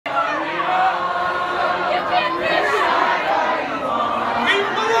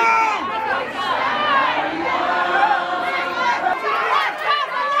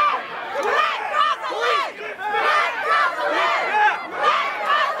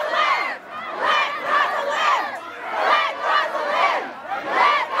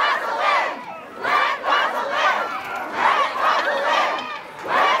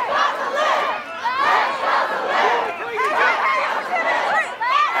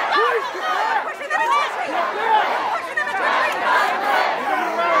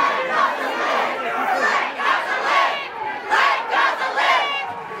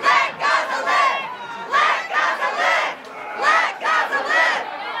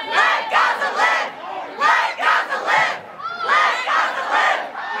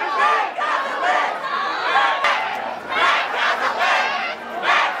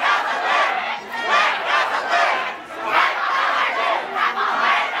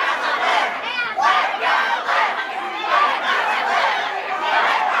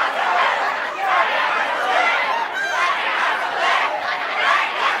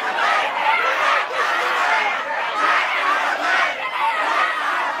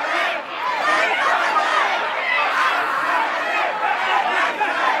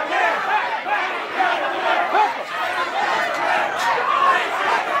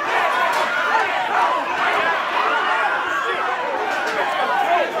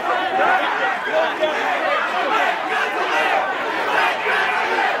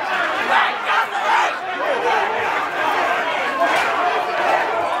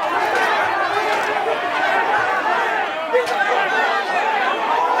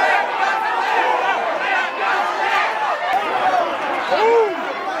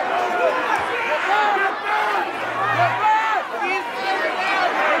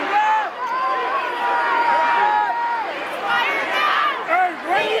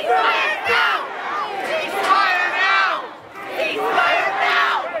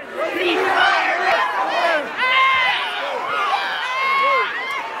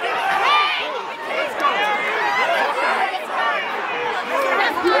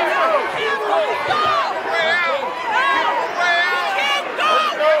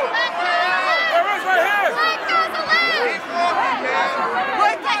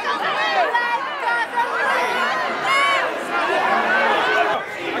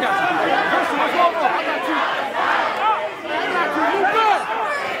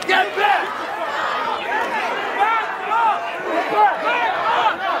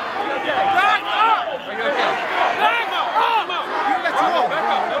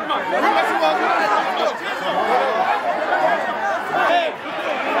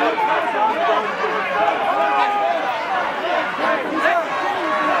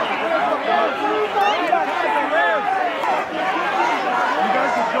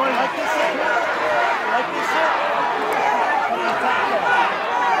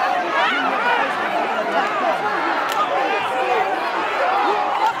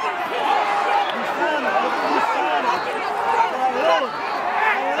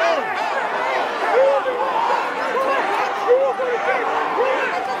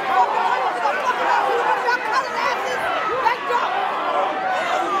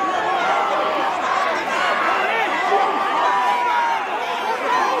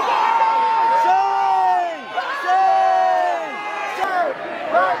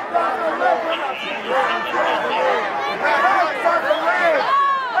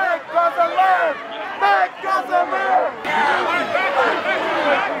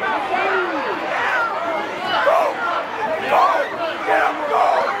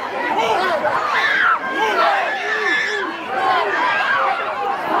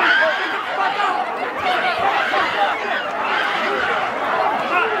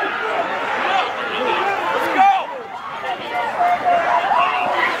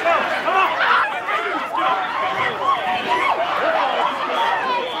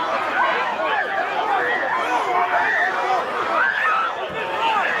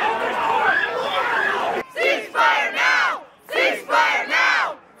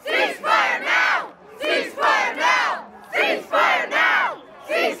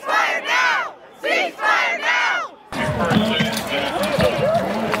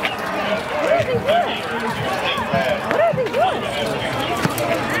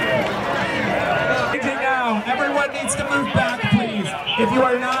Everyone needs to move back, please. If you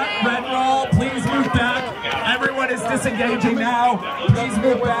are not red roll, please move back. Everyone is disengaging now. Please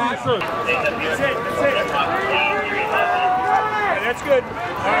move back. That's it. That's good. All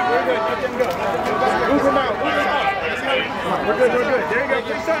right, we're good. Let them go. Move them out. We're good. There you go.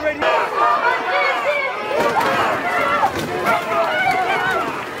 Get your ready.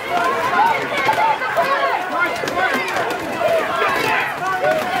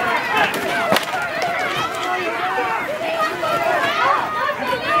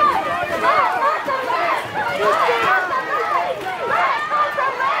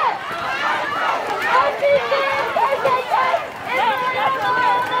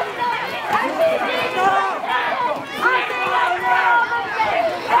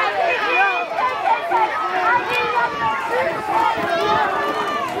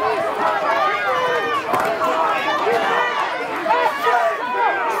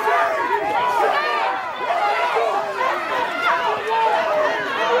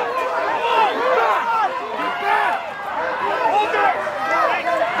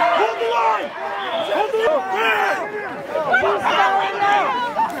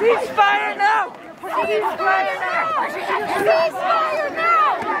 Ceasefire now! Ceasefire now! Ceasefire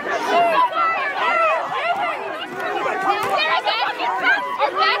now!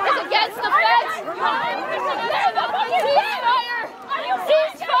 Our back is against the fence! Ceasefire! Ceasefire!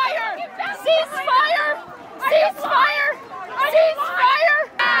 Ceasefire! Ceasefire!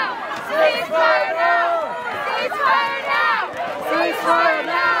 Ceasefire now! Ceasefire now! Ceasefire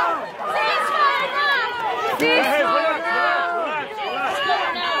now! Ceasefire now! Ceasefire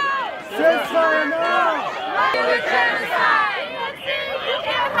now! Ceasefire now! With genocide! You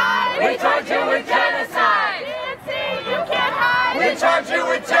can't hide! We charge you with genocide! You can't hide! We charge you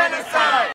with genocide!